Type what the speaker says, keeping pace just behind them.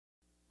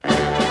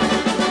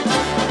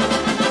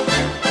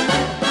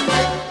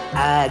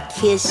A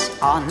kiss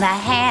on the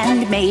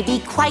hand may be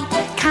quite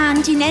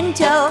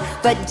continental,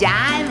 but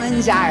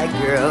diamonds are a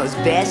girl's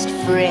best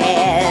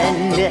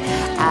friend.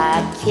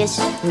 A kiss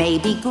may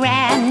be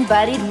grand,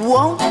 but it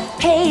won't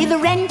pay the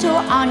rental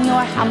on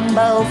your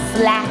humble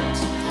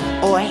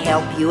flat or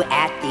help you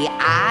at the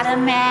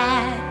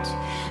automat.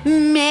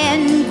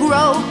 Men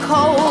grow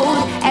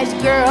cold as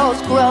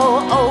girls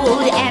grow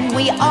old, and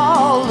we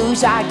all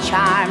lose our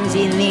charms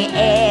in the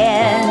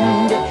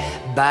end.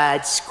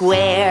 But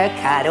square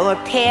cut or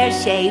pear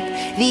shape,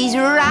 these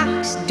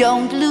rocks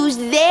don't lose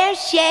their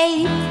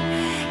shape.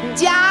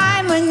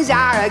 Diamonds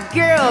are a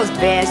girl's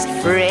best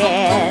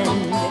friend.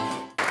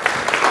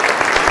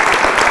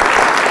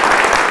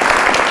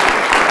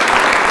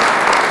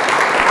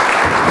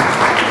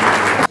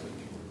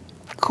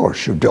 Of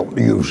course you don't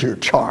use your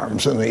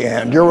charms in the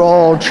end. You're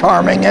all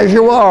charming as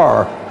you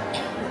are.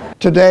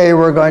 Today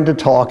we're going to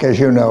talk, as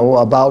you know,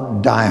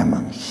 about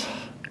diamonds.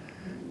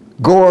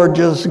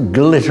 Gorgeous,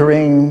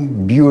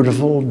 glittering,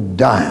 beautiful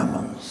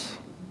diamonds,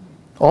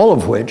 all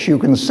of which you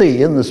can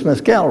see in the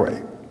Smith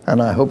Gallery.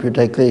 And I hope you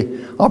take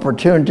the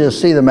opportunity to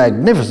see the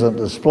magnificent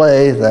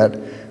display that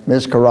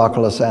Ms.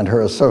 Karakoulis and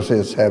her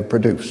associates have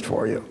produced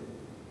for you.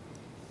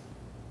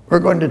 We're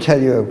going to tell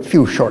you a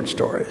few short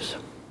stories,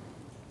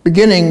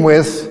 beginning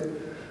with,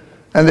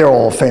 and they're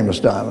all famous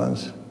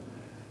diamonds,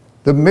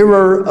 the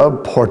Mirror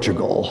of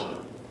Portugal.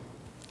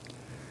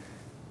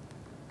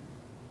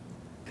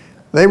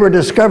 They were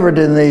discovered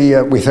in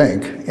the, we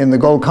think, in the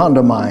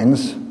Golconda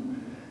mines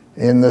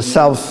in the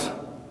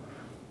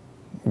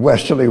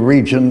southwesterly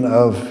region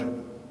of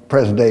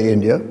present-day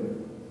India.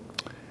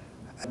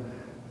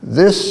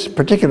 This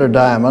particular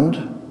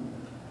diamond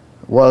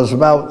was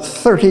about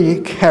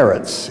 30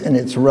 carats in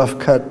its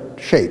rough-cut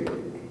shape.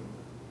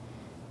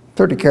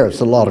 30 carats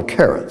is a lot of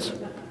carats,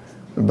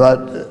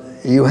 but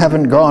you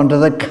haven't gone to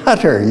the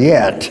cutter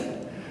yet.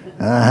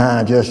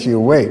 Just you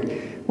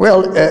wait.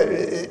 Well,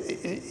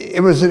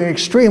 it was an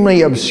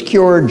extremely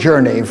obscure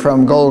journey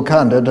from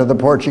Golconda to the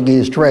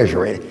Portuguese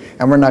treasury,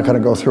 and we're not going to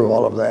go through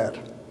all of that.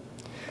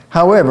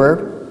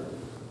 However,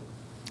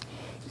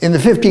 in the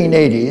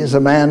 1580s, a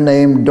man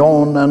named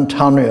Dom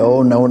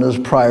Antonio, known as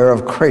Prior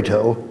of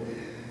Crato,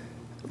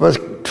 was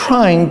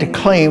trying to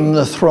claim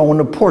the throne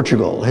of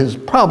Portugal. His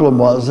problem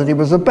was that he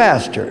was a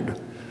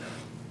bastard.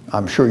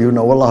 I'm sure you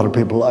know a lot of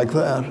people like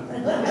that.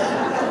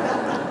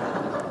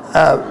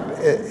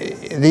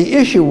 The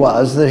issue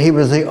was that he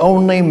was the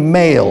only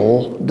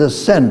male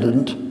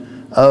descendant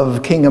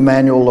of King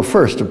Emmanuel I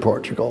of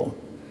Portugal.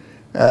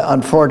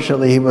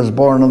 Unfortunately, he was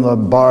born on the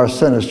bar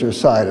sinister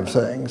side of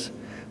things.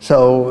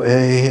 So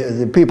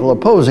the people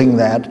opposing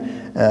that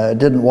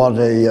didn't want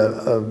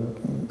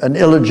an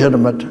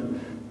illegitimate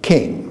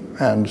king.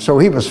 And so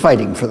he was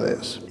fighting for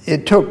this.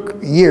 It took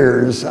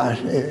years,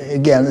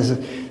 again,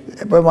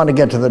 we want to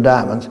get to the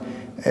diamonds,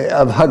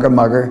 of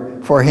hugger-mugger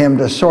for him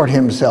to sort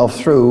himself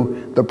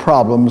through the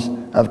problems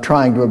of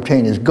trying to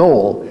obtain his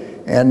goal.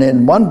 And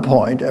in one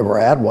point, or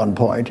at one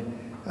point, in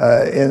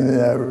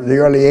the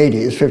early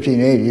 80s,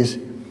 1580s,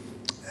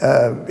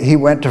 he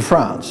went to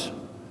France.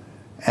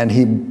 And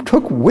he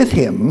took with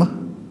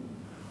him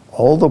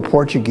all the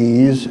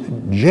Portuguese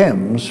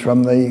gems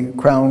from the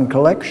Crown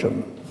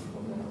collection.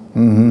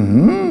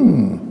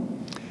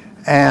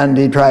 And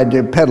he tried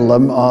to peddle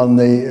them on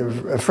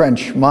the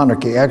French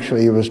monarchy.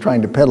 Actually, he was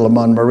trying to peddle them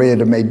on Maria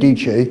de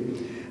Medici,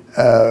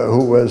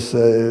 who was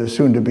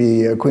soon to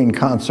be a queen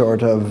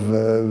consort of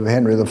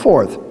Henry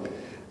IV.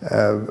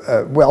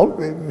 Well,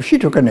 she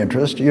took an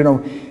interest. You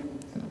know,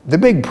 the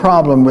big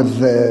problem with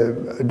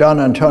Don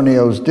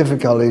Antonio's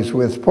difficulties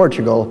with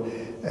Portugal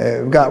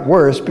got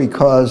worse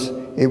because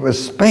it was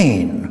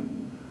Spain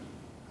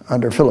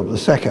under Philip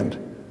II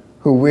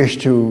who wished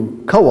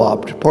to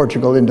co-opt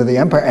Portugal into the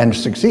empire, and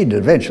succeeded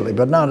eventually,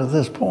 but not at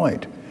this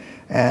point.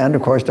 And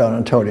of course, Don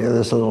Antonio,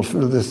 this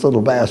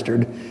little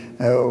bastard,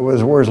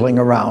 was whirling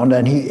around,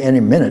 and he any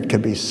minute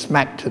could be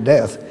smacked to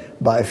death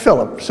by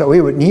Philip. So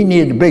he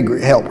needed a big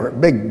helper,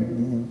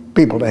 big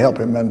people to help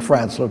him, and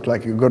France looked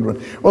like a good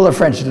one. Well, the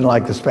French didn't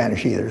like the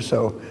Spanish either,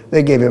 so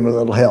they gave him a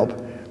little help.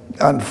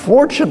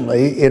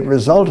 Unfortunately, it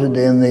resulted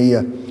in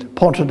the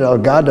Ponta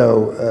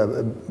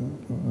Delgado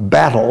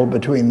battle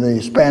between the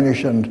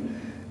Spanish and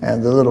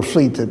the little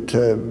fleet that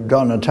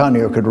Don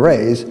Antonio could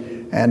raise,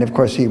 and of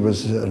course he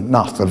was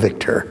not the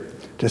victor,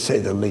 to say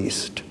the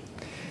least.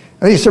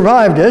 He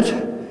survived it,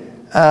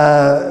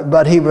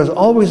 but he was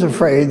always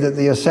afraid that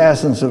the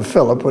assassins of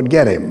Philip would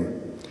get him.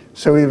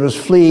 So he was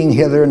fleeing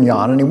hither and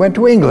yon, and he went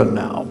to England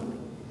now.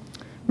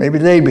 Maybe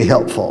they'd be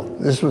helpful.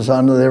 This was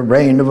under the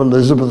reign of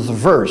Elizabeth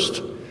I.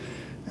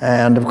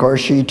 And of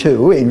course she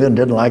too, England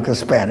didn't like the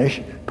Spanish.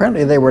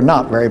 Apparently they were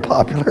not very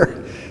popular.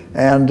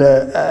 And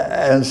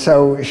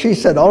so she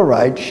said, all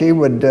right, she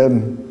would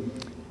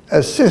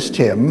assist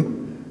him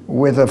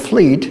with a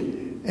fleet,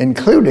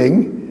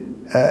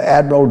 including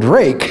Admiral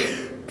Drake,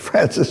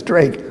 Francis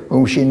Drake,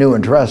 whom she knew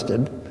and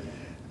trusted,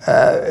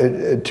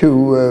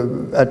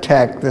 to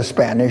attack the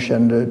Spanish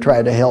and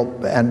try to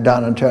help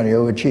Don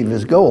Antonio achieve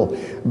his goal.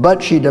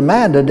 But she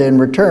demanded in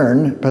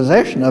return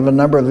possession of a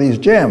number of these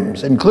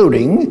gems,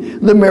 including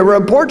the Mirror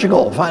of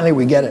Portugal. Finally,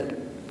 we get it.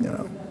 You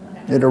know,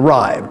 it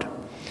arrived.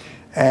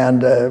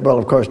 And, well,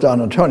 of course,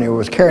 Don Antonio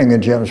was carrying the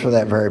gems for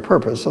that very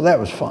purpose, so that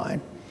was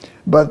fine.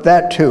 But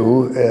that,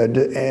 too,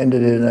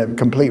 ended in a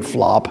complete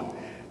flop.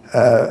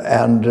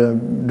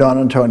 And Don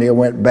Antonio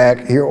went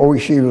back. Here, oh,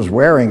 she was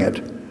wearing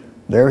it.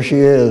 There she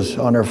is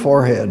on her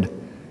forehead,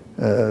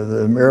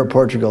 the Mirror of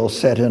Portugal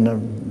set in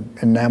an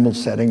enamel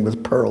setting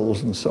with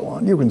pearls and so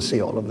on. You can see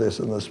all of this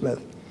in the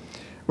Smith.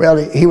 Well,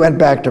 he went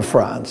back to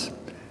France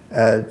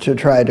to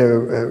try to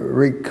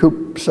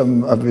recoup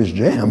some of his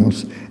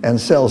gems and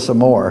sell some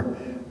more.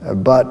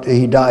 But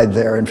he died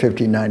there in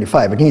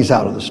 1595, and he's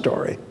out of the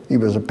story. He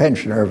was a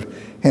pensioner of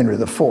Henry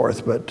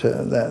IV, but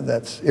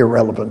that's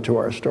irrelevant to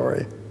our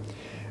story.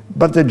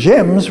 But the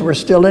gems were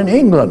still in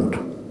England,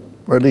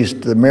 or at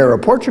least the Mirror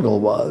of Portugal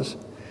was.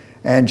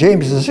 And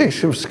James VI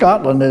of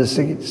Scotland has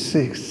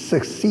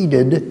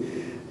succeeded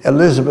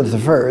Elizabeth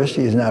I.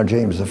 He's now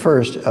James I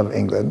of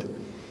England.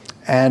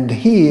 And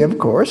he, of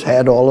course,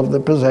 had all of the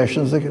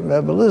possessions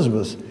of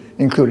Elizabeth,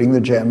 including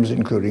the gems,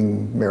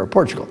 including Mirror of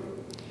Portugal.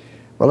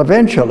 Well,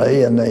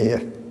 eventually, in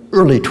the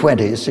early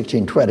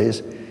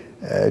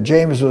 1620s,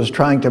 James was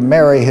trying to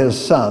marry his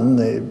son,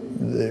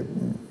 the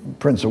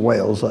Prince of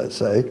Wales, let's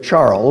say,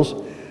 Charles,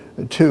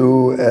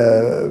 to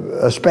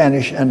a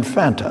Spanish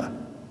infanta.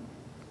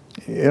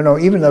 You know,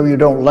 even though you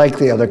don't like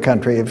the other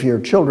country, if your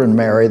children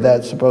marry,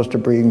 that's supposed to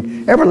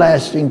bring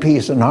everlasting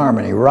peace and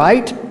harmony,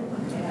 right?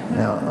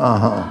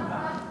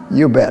 Yeah,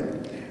 you bet.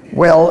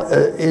 Well,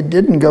 it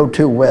didn't go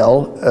too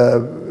well.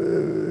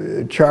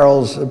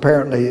 Charles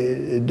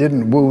apparently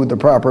didn't woo the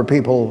proper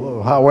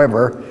people,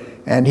 however,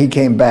 and he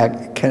came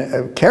back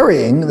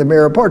carrying the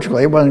Mirror of Portugal.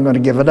 He wasn't going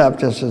to give it up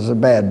just as a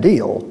bad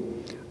deal.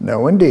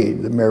 No,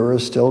 indeed, the mirror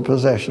is still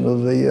possession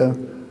of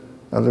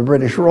the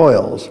British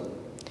royals.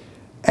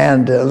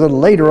 And a little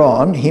later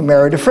on, he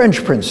married a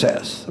French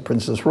princess, the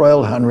Princess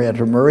Royal Henriette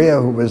Maria,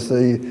 who was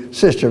the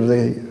sister of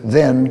the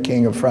then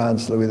King of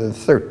France, Louis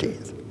XIII.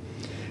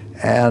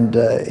 And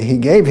he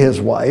gave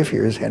his wife,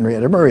 here's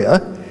Henriette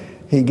Maria,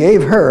 he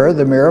gave her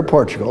the Mirror of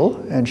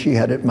Portugal, and she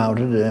had it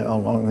mounted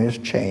along this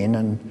chain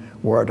and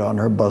wore it on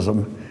her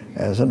bosom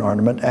as an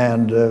ornament,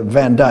 and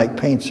Van Dyck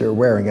paints her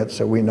wearing it,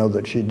 so we know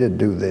that she did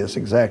do this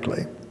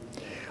exactly.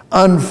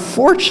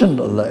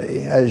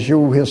 Unfortunately, as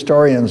you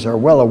historians are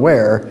well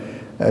aware,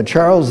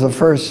 Charles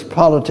I's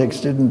politics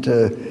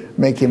didn't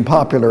make him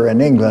popular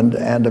in England,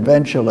 and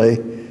eventually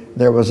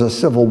there was a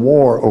civil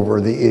war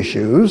over the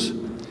issues.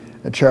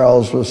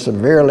 Charles was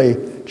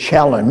severely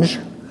challenged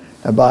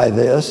by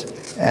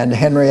this, and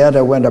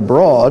Henrietta went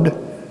abroad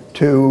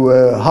to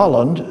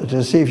Holland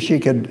to see if she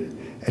could,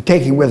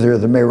 taking with her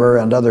the mirror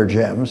and other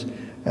gems,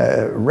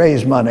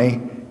 raise money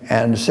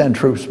and send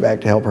troops back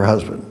to help her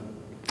husband.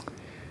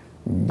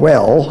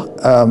 Well,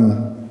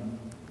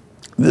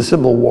 the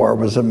Civil War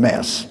was a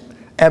mess,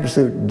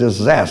 absolute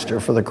disaster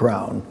for the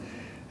crown,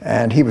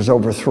 and he was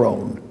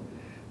overthrown.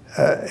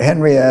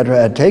 Henrietta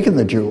had taken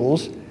the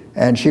jewels,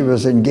 and she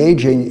was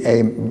engaging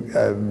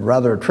a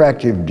rather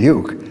attractive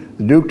duke,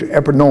 the Duke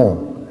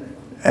d'Epernon,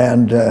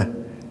 and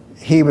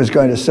he was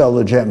going to sell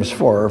the gems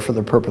for her for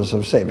the purpose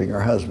of saving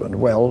her husband.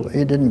 Well,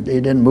 he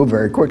didn't move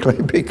very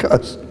quickly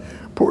because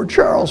poor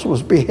Charles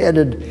was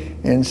beheaded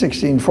in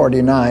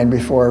 1649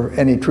 before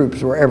any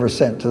troops were ever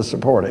sent to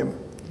support him.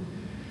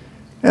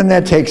 And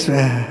that takes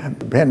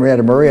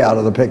Henrietta Maria out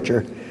of the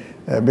picture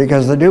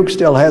because the Duke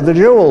still had the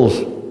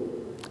jewels.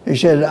 He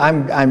said,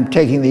 I'm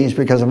taking these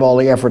because of all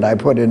the effort I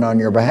put in on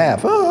your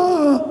behalf.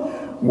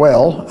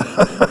 Well,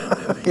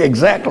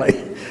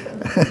 exactly.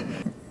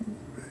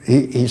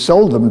 He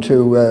sold them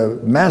to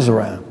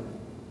Mazarin,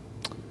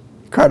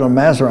 Cardinal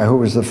Mazarin, who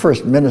was the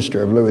first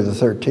minister of Louis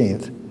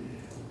XIII.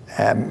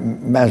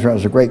 Mazarin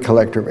was a great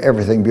collector of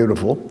everything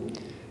beautiful,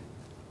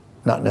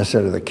 not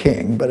necessarily the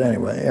king, but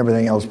anyway,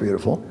 everything else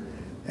beautiful.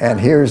 And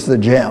here's the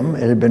gem.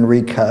 It had been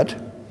recut.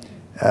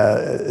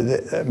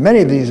 Many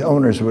of these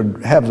owners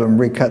would have them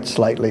recut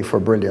slightly for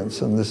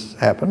brilliance, and this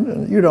happened.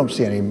 And you don't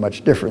see any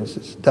much difference.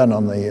 It's done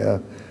on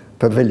the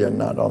pavilion,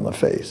 not on the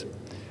face.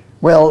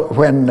 Well,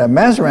 when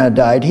Mazarin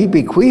died, he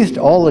bequeathed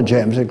all the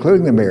gems,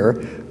 including the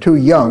mirror, to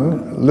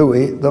young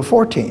Louis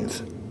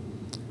XIV,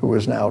 who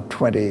was now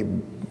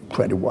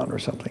 21 or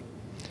something.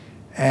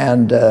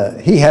 And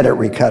he had it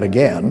recut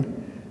again.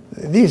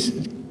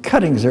 These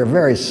cuttings are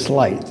very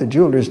slight. The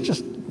jeweler's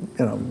just,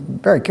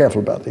 very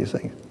careful about these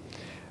things.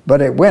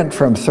 But it went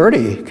from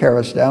 30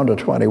 carats down to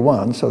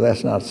 21, so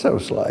that's not so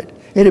slight.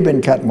 It had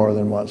been cut more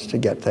than once to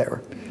get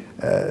there.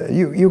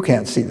 You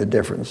can't see the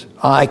difference.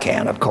 I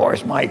can, of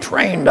course, my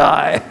trained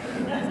eye.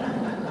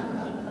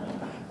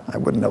 I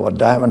wouldn't know a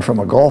diamond from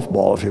a golf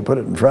ball if you put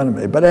it in front of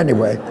me, but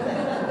anyway.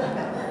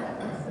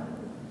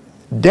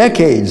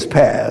 Decades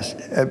pass,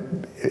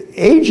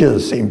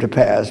 ages seem to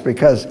pass,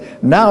 because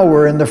now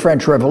we're in the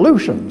French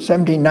Revolution,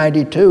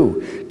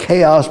 1792.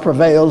 Chaos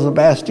prevails, the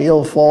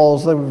Bastille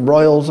falls, the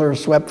royals are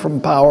swept from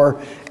power,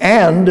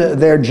 and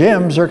their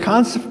gems are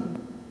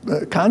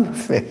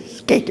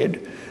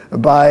confiscated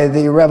by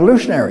the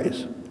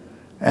revolutionaries.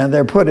 And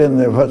they're put in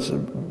the,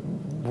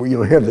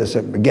 you'll hear this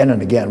again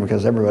and again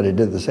because everybody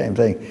did the same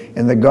thing,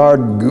 in the Garde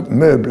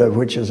Meuble,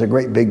 which is a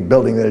great big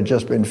building that had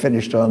just been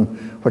finished on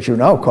what you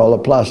now call the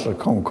Place de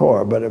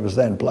Concorde, but it was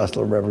then Place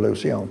de la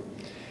Révolution.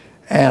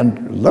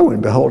 And lo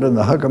and behold, in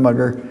the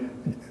hugger-mugger,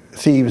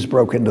 thieves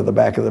broke into the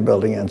back of the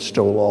building and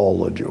stole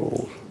all the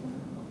jewels,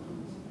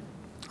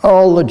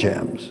 all the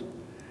gems.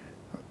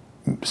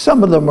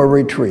 Some of them were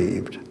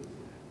retrieved,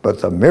 but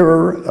the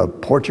mirror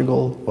of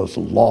Portugal was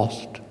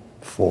lost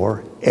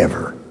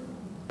forever.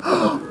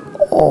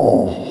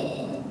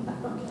 Oh.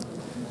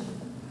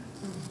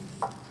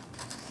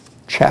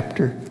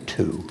 Chapter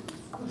 2.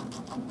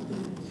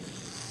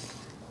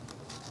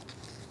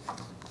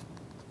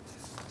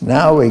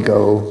 Now we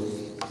go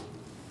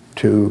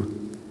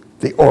to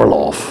the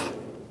Orloff.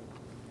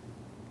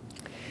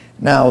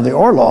 Now the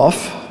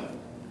Orloff,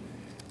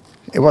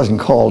 it wasn't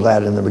called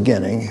that in the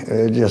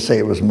beginning. Just say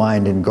it was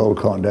mined in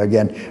Golconda.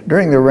 Again,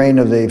 during the reign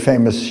of the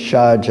famous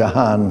Shah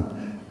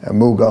Jahan,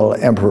 Mughal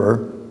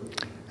emperor,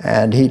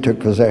 and he took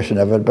possession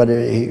of it, but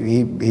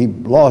he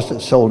lost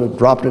it, sold it,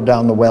 dropped it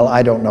down the well,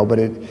 I don't know, but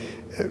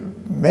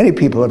many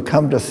people have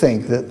come to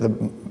think that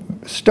the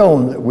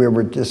stone that we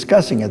were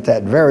discussing at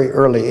that very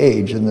early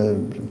age, in the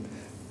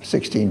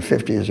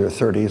 1650s or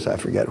 30s, I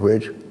forget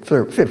which,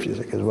 50s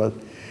I guess it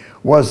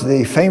was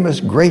the famous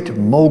Great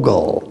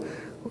Mogul.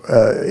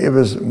 It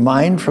was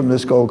mined from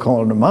this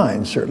Golconda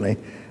mine, certainly,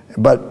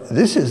 but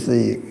this is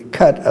the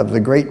cut of the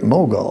Great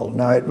Mogul.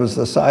 Now, it was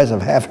the size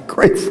of half a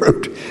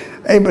grapefruit.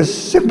 It was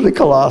simply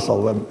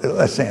colossal.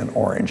 Let's say an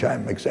orange,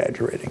 I'm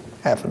exaggerating,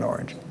 half an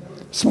orange.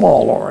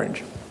 Small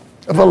orange,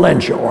 a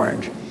Valencia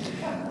orange.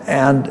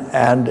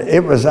 And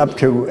it was up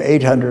to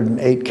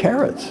 808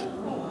 carats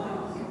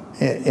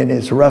in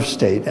its rough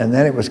state, and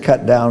then it was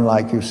cut down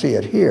like you see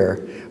it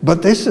here.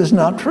 But this is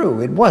not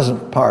true. It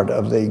wasn't part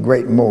of the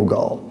Great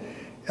Mogul.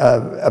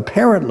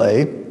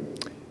 Apparently,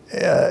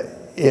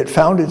 it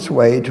found its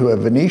way to a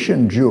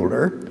Venetian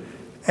jeweler,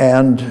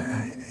 and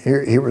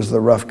here was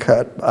the rough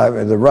cut,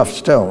 the rough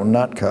stone,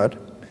 not cut.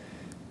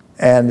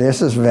 And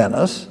this is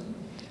Venice.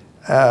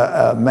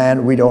 A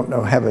man, we don't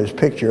know, have his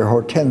picture,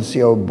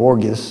 Hortensio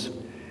Borges,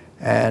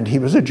 and he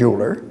was a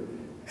jeweler,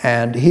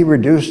 and he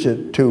reduced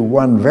it to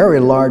one very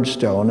large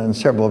stone and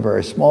several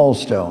very small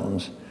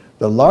stones.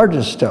 The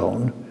largest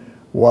stone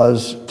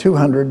was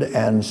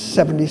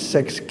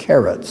 276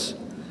 carats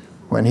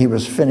when he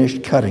was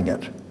finished cutting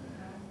it.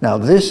 Now,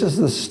 this is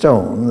the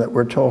stone that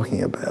we're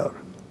talking about,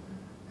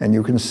 and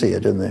you can see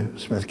it in the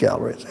Smith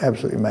Gallery. It's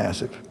absolutely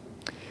massive.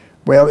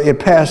 Well, it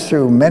passed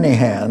through many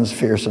hands,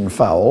 fierce and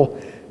foul,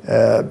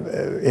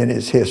 in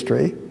its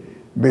history.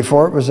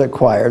 Before it was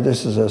acquired,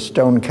 this is a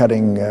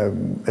stone-cutting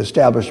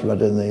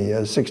establishment in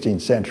the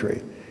 16th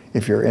century.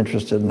 If you're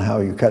interested in how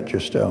you cut your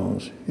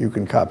stones, you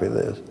can copy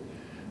this.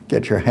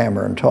 Get your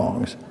hammer and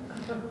tongs.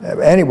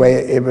 Anyway,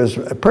 it was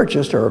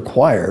purchased or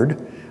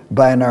acquired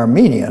by an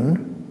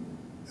Armenian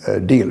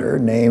dealer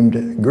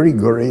named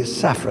Grigori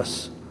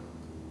Safras.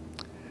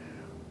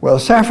 Well,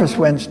 Safras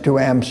went to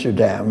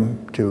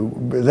Amsterdam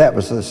that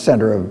was the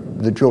center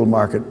of the jewel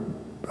market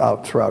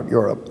out throughout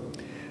Europe,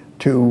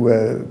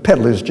 to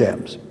peddle his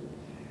gems.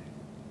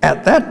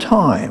 At that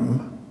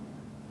time,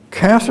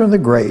 Catherine the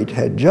Great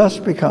had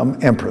just become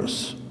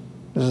empress.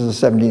 This is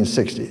the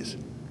 1760s.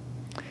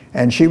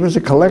 And she was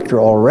a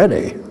collector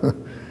already.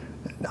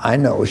 I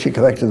know, she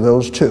collected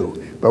those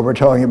too. But we're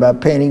talking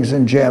about paintings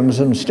and gems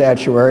and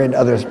statuary and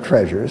other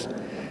treasures.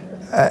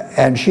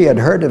 And she had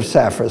heard of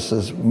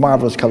Safras's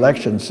marvelous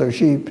collection, so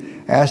she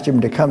asked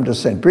him to come to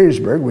St.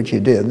 Petersburg, which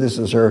he did. This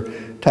is her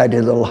tidy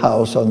little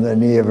house on the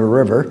Neva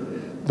River,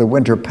 the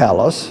Winter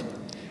Palace,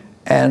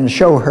 and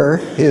show her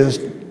his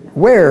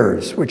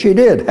wares, which he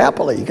did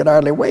happily. He could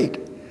hardly wait.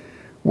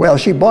 Well,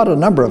 she bought a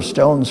number of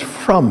stones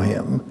from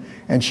him,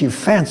 and she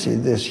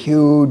fancied this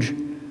huge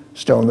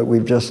stone that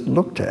we've just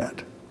looked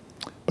at,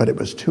 but it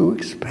was too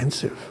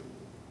expensive.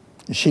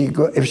 If she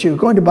was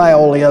going to buy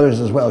all the others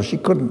as well, she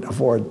couldn't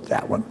afford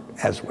that one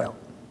as well.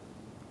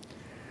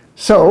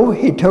 So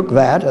he took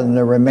that and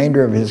the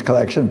remainder of his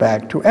collection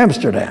back to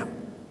Amsterdam.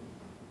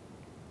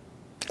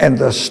 And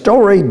the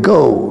story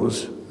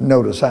goes,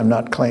 notice I'm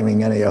not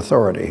claiming any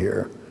authority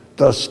here,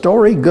 the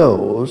story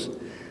goes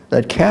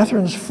that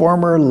Catherine's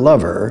former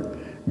lover,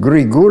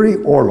 Grigori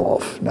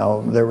Orloff,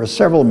 now there were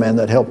several men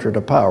that helped her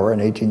to power in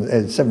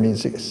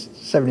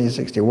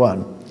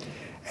 1761,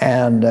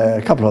 and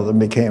a couple of them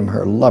became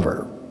her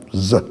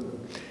lovers.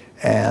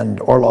 And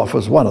Orloff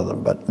was one of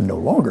them, but no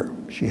longer.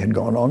 She had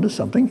gone on to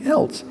something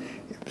else.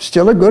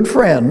 Still a good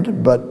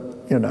friend, but,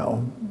 you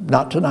know,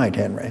 not tonight,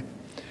 Henry.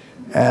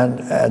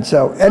 And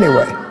so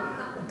anyway,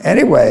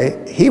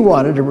 he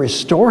wanted to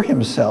restore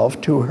himself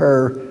to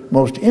her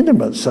most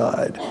intimate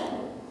side.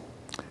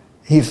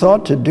 he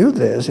thought to do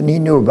this, and he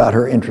knew about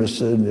her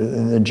interest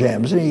in the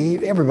gems,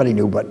 and everybody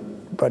knew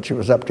what she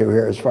was up to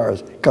here as far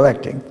as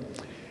collecting.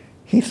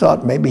 He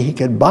thought maybe he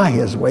could buy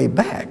his way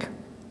back.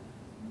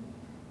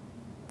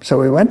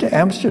 So he went to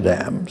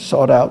Amsterdam,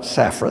 sought out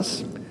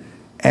Saffras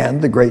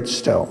and the great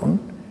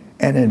stone,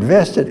 and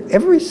invested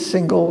every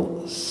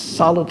single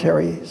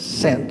solitary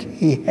cent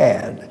he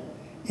had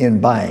in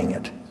buying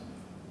it,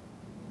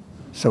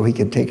 so he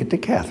could take it to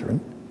Catherine,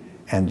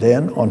 and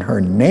then on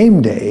her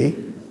name day,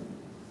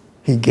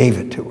 he gave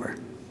it to her.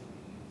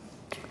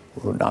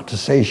 Well, not to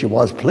say she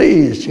was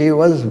pleased, she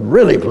was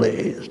really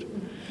pleased.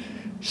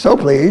 So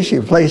pleased, she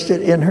placed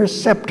it in her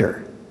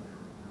scepter,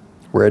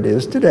 where it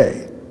is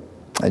today.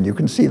 And you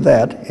can see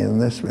that in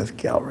the Smith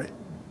Gallery.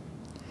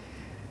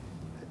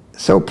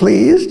 So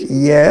pleased?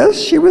 Yes,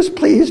 she was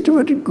pleased to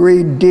a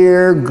degree.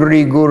 Dear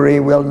Grigori,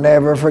 we'll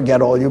never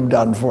forget all you've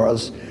done for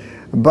us.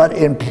 But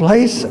in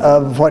place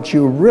of what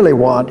you really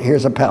want,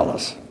 here's a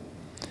palace.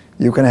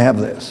 You can have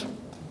this.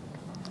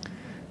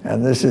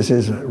 And this is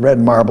his red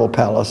marble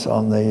palace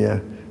on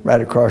the,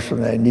 right across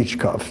from the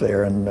Nitschkow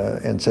there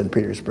in St.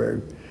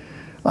 Petersburg.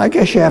 I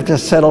guess you have to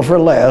settle for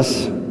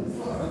less.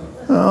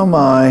 Oh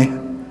my.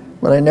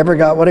 Well, he never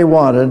got what he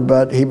wanted,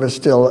 but he was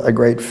still a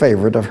great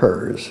favorite of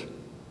hers.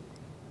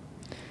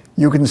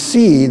 You can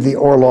see the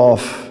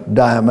Orlov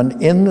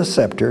diamond in the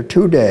scepter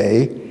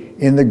today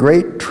in the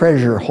great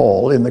treasure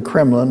hall in the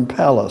Kremlin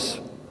Palace.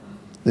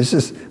 This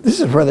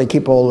is where they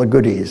keep all the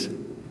goodies.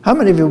 How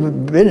many of you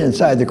have been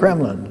inside the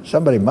Kremlin?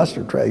 Somebody must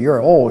have traveled.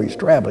 You're always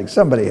traveling.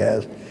 Somebody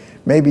has.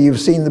 Maybe you've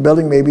seen the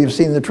building, maybe you've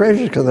seen the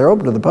treasures because they're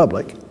open to the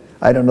public.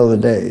 I don't know the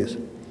days.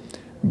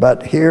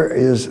 But here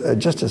is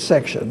just a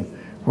section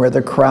where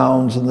the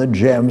crowns and the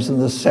gems and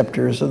the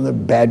scepters and the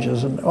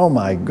badges and, oh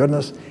my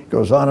goodness, it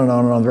goes on and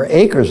on and on. There are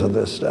acres of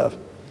this stuff.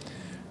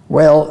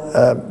 Well,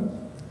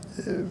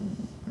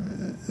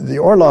 the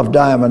Orlov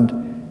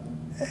diamond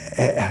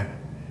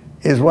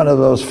is one of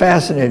those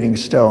fascinating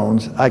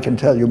stones. I can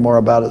tell you more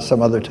about it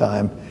some other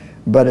time,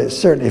 but it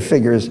certainly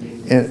figures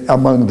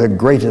among the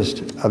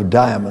greatest of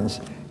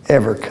diamonds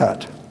ever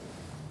cut.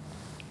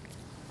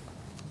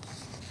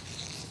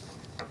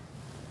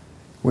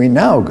 We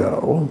now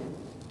go,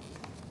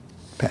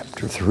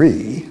 chapter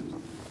 3,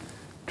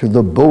 to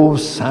the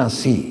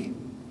Beau-Sancy.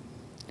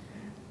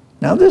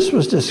 Now this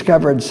was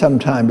discovered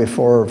sometime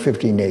before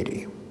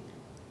 1580.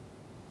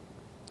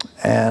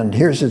 And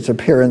here's its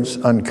appearance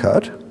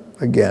uncut.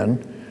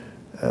 Again,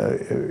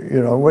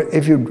 you know,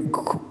 if you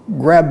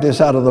grab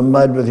this out of the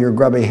mud with your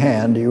grubby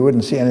hand, you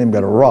wouldn't see anything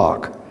but a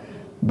rock.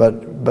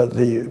 But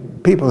the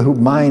people who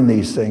mine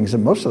these things,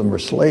 and most of them were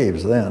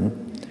slaves then,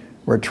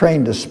 were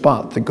trained to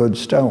spot the good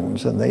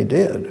stones, and they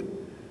did.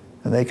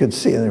 And they could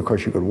see, and of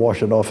course you could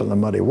wash it off in the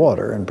muddy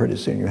water, and pretty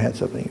soon you had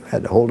something, you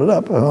had to hold it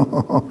up.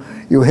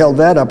 You held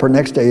that up, or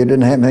next day you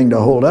didn't have anything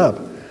to hold up.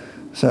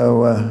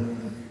 So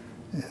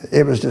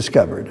it was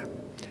discovered.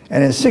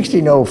 And in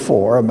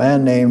 1604, a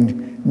man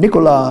named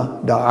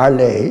Nicolas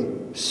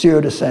d'Arles, Sieur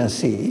de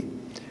Sancy,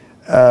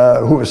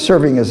 who was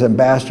serving as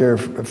ambassador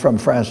from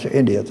France to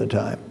India at the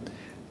time,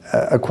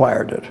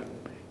 acquired it.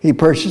 He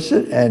purchased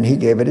it, and he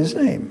gave it his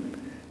name.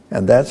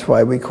 And that's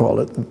why we call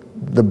it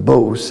the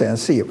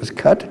Beau-Sancy. It was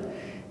cut.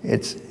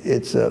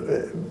 It's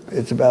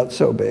about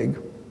so big.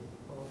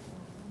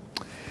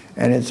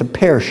 And it's a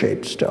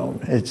pear-shaped stone.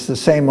 It's the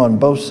same on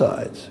both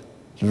sides.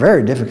 It's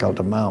very difficult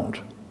to mount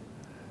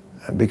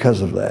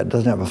because of that. It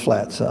doesn't have a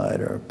flat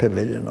side or a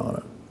pavilion on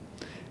it.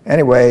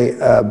 Anyway,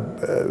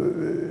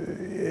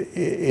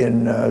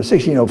 in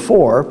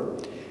 1604,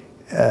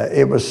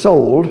 it was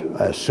sold,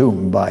 I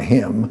assume by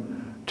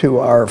him, to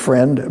our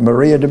friend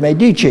Maria de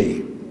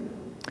Medici,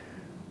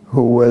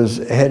 who was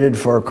headed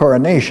for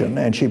coronation,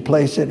 and she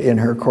placed it in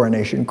her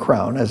coronation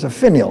crown as a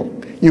finial.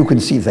 You can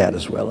see that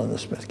as well in the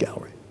Smith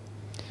Gallery.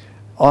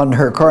 On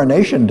her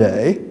coronation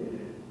day,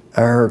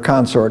 her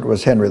consort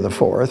was Henry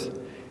IV.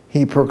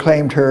 He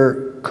proclaimed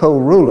her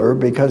co-ruler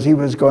because he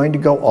was going to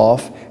go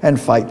off and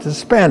fight the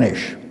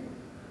Spanish.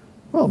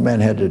 Well, men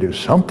had to do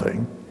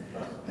something.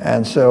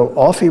 And so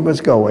off he was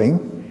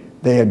going.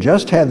 They had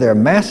just had their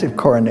massive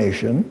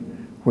coronation,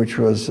 which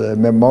was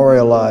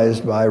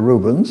memorialized by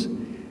Rubens.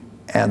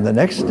 And the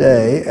next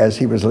day, as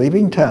he was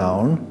leaving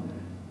town,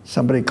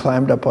 somebody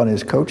climbed up on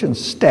his coach and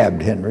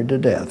stabbed Henry to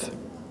death.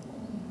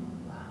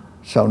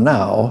 So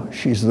now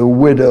she's the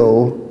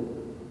widow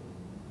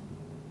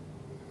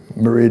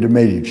Maria de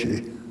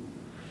Medici,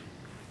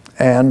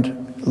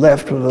 and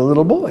left with a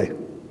little boy.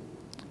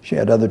 She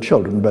had other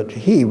children, but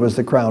he was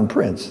the crown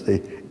prince,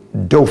 the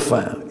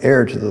Dauphin,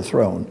 heir to the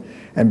throne.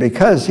 And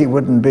because he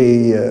wouldn't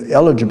be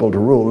eligible to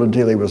rule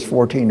until he was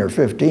 14 or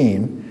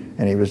 15,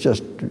 and he was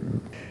just,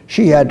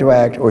 she had to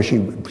act, or she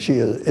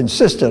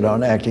insisted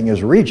on acting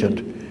as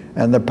regent,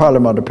 and the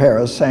Parlement de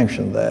Paris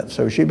sanctioned that.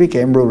 So she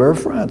became ruler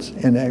of France,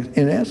 in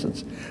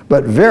essence,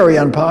 but very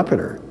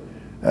unpopular.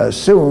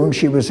 Soon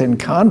she was in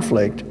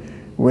conflict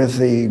with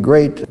the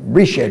great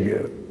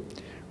Richelieu.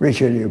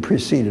 Richelieu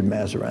preceded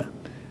Mazarin.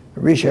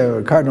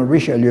 Cardinal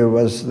Richelieu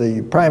was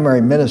the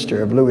primary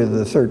minister of Louis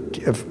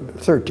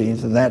XIII,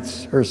 and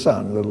that's her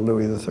son, little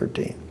Louis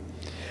XIII.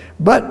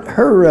 But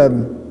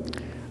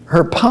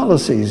her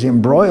policies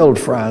embroiled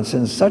France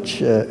in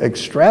such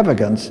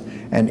extravagance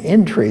and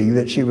intrigue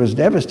that she was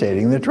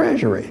devastating the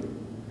treasury.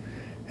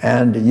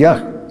 And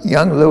young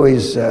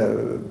Louis's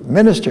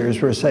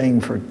ministers were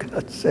saying, for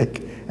God's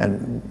sake,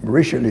 and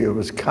Richelieu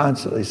was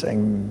constantly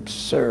saying,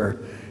 "Sir,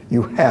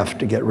 you have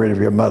to get rid of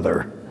your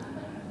mother.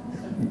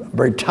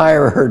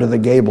 Retire her to the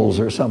Gables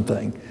or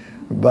something,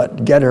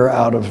 but get her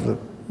out of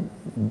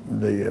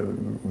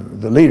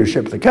the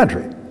leadership of the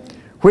country,"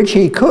 which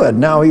he could.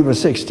 Now he was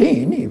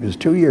 16. He was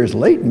 2 years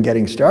late in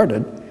getting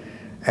started.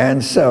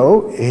 And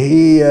so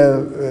he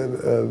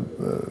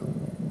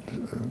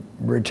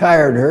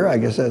retired her, I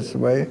guess that's the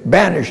way,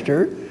 banished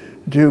her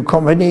to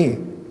Combini.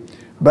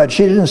 But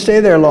she didn't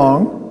stay there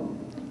long.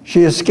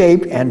 She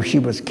escaped, and she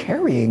was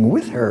carrying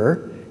with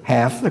her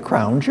half the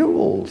crown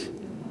jewels.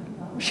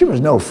 She was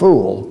no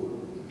fool.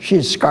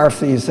 She'd scarfed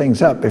these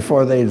things up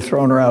before they'd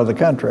thrown her out of the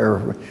country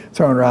or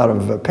thrown her out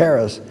of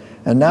Paris.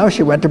 And now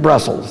she went to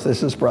Brussels.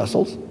 This is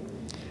Brussels.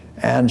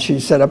 And she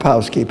set up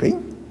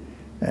housekeeping.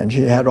 And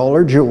she had all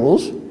her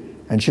jewels.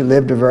 And she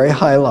lived a very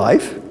high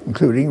life,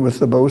 including with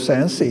the Beau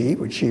Sancy,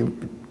 which she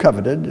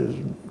coveted as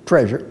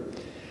treasure.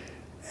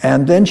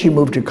 And then she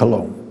moved to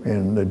Cologne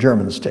in the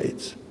German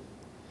states.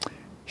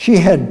 She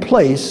had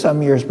placed,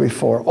 some years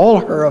before,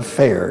 all her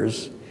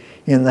affairs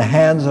in the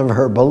hands of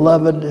her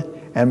beloved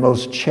and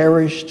most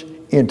cherished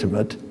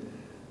intimate,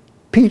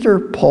 Peter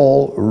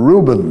Paul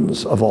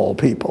Rubens, of all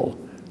people,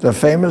 the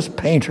famous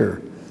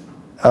painter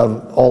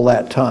of all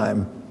that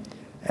time.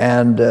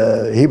 And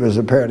he was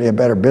apparently a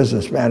better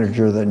business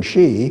manager than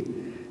she,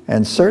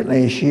 and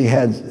certainly she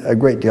had a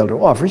great deal to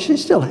offer. She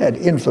still had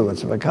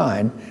influence of a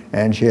kind,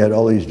 and she had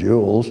all these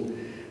jewels,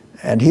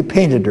 and he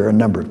painted her a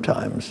number of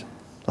times.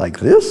 Like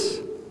this,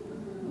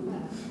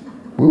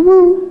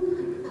 woo-woo,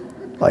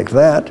 like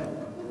that,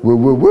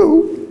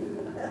 woo-woo-woo,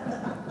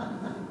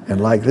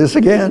 and like this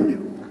again,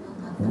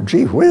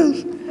 gee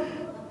whiz.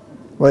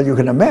 Well, you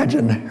can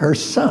imagine her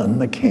son,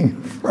 the King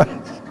of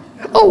France.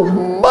 Oh,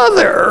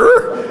 mother!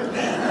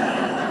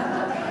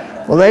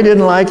 Well, they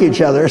didn't like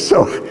each other,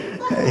 so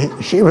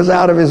she was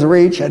out of his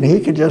reach, and he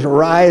could just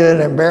writhe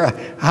and embarrass.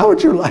 How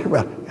would you like,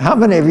 well, how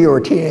many of you are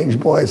teenage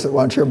boys that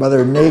want your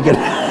mother naked?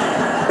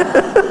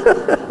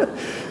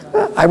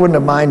 I wouldn't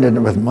have minded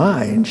with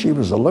mine. She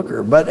was a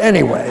looker. But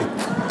anyway,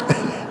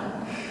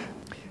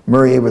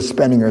 Marie was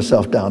spending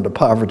herself down to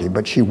poverty,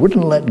 but she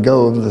wouldn't let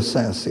go of the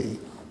Sancy.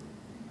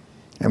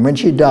 And when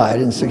she died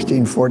in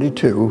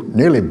 1642,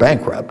 nearly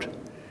bankrupt,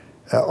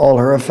 all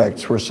her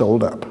effects were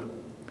sold up,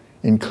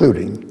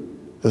 including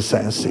the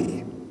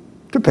Sancy,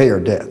 to pay her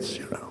debts,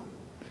 you know.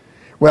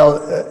 Well,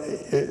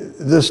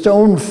 the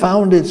stone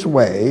found its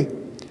way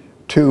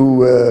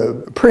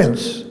to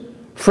Prince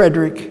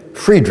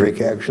Friedrich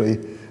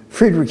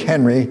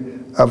Henry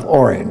of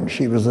Orange.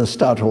 He was the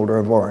Stadtholder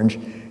of Orange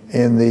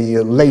in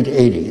the late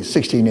 80s,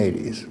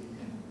 1680s.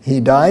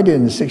 He died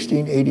in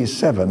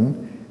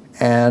 1687,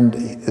 and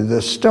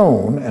the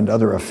stone, and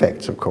other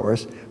effects, of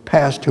course,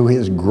 passed to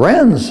his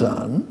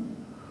grandson,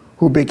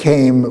 who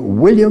became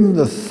William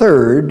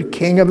III,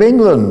 King of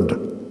England.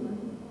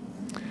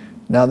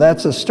 Now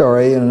that's a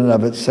story in and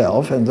of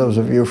itself, and those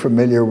of you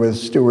familiar with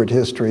Stuart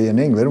history in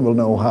England will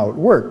know how it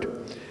worked.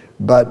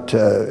 But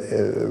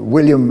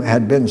William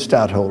had been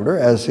Stadtholder,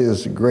 as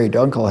his great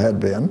uncle had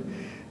been,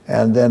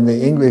 and then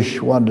the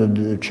English wanted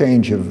a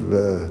change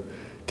of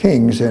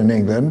kings in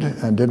England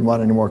and didn't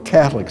want any more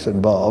Catholics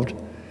involved.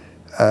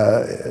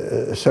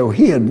 So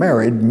he had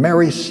married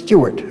Mary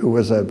Stuart, who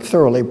was a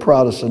thoroughly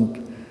Protestant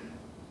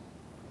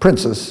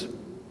princess,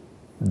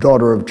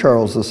 daughter of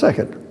Charles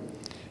II.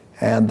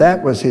 And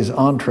that was his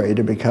entree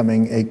to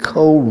becoming a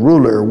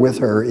co-ruler with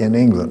her in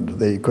England.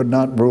 They could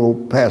not rule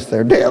past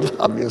their death,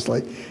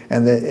 obviously,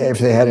 and if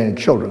they had any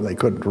children, they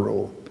couldn't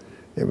rule.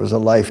 It was a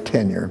life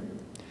tenure.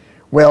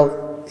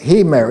 Well,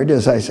 he married,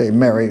 as I say,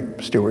 Mary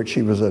Stuart.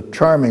 She was a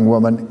charming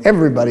woman.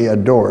 Everybody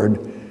adored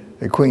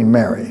Queen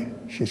Mary.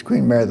 She's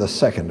Queen Mary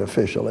II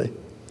officially,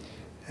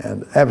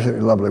 and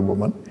absolutely lovely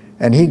woman.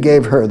 And he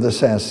gave her the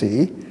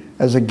Sancy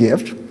as a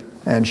gift,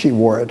 and she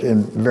wore it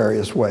in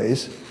various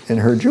ways in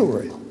her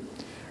jewelry.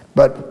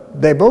 But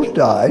they both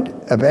died.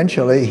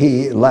 Eventually,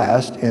 he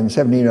last in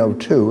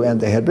 1702, and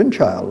they had been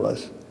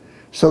childless.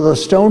 So the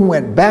stone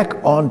went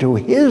back onto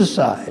his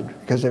side,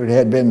 because it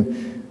had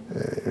been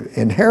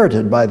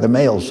inherited by the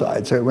male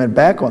side. So it went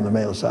back on the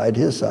male side,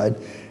 his side,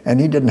 and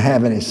he didn't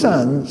have any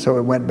sons, so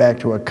it went back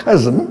to a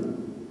cousin,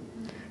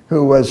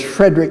 who was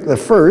Frederick I.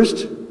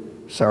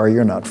 Sorry,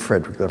 you're not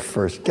Frederick I.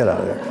 Get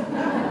out of there.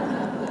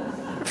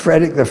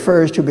 Frederick I,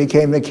 who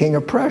became the King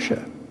of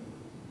Prussia.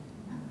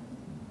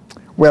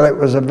 Well, it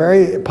was a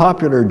very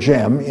popular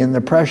gem in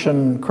the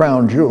Prussian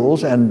crown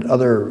jewels and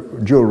other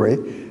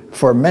jewelry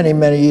for many,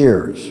 many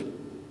years.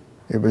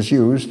 It was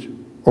used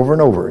over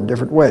and over in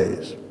different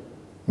ways,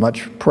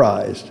 much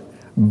prized.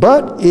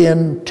 But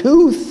in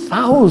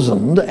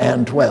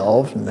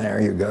 2012, and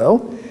there you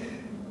go,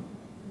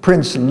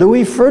 Prince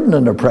Louis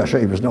Ferdinand of Prussia,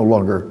 he was no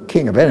longer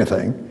king of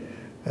anything.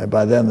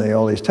 By then,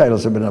 all these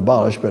titles have been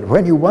abolished. But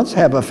when you once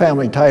have a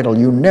family title,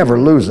 you never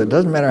lose it.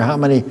 Doesn't matter how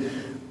many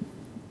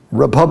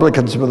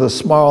Republicans with a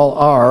small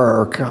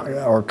r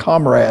or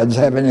comrades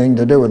have anything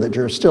to do with it.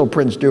 You're still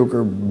Prince, Duke,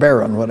 or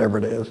Baron, whatever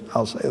it is.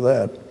 I'll say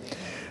that.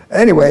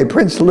 Anyway,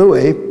 Prince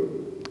Louis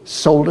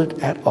sold it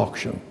at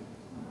auction.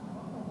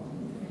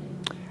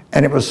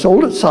 And it was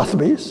sold at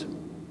Sotheby's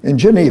in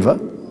Geneva.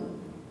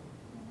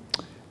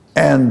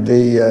 And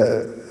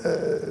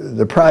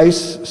the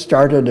price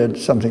started at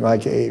something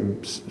like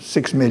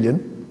 $6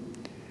 million.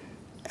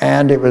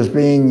 And it was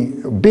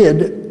being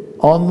bid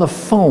on the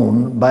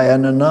phone by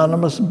an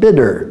anonymous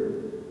bidder.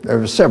 There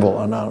were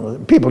several anonymous.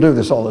 People do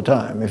this all the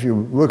time. If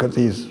you look at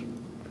these,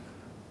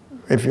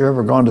 if you've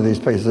ever gone to these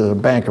places, there's a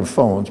bank of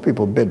phones.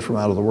 People bid from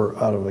out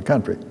of the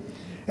country.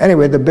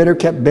 Anyway, the bidder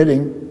kept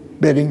bidding,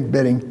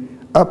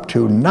 up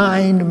to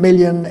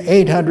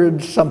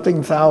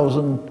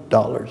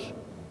 $9,800,000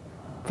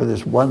 for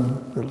this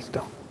one little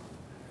stone.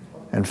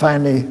 And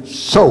finally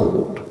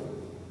sold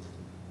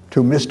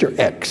to Mr.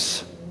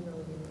 X.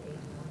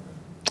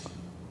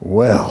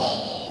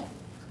 Well,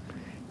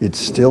 it's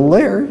still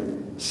there.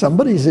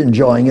 Somebody's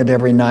enjoying it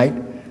every night,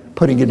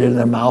 putting it in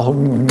their mouth.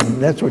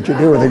 That's what you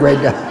do with a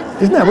great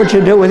diamond. Isn't that what you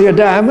do with your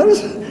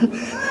diamonds?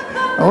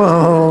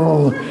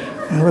 Oh,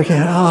 looking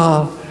at,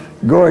 oh,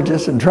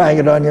 gorgeous, and trying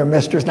it on your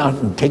mistress. Now,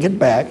 take it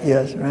back,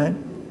 yes, right?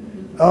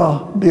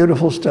 Oh,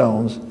 beautiful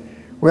stones.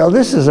 Well,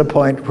 this is a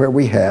point where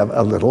we have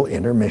a little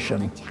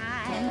intermission.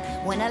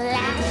 When a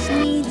lass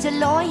needs a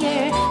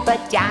lawyer,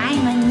 but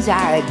diamonds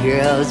are a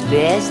girl's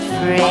best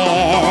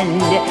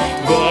friend.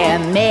 There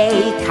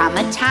may come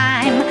a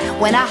time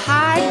when a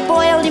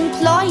hard-boiled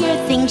employer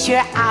thinks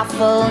you're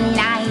awful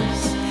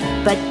nice,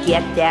 but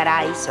get that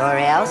ice or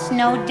else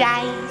no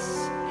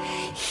dice.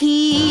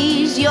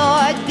 He's your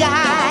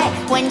guy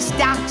when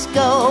stocks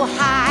go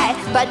high,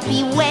 but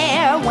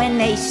beware when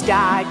they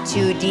start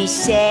to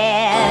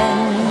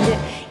descend.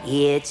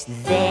 It's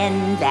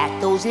then that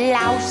those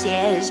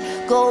louses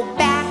go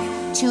back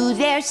to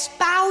their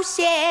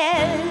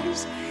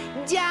spouses.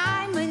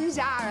 Diamonds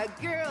are a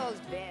girl.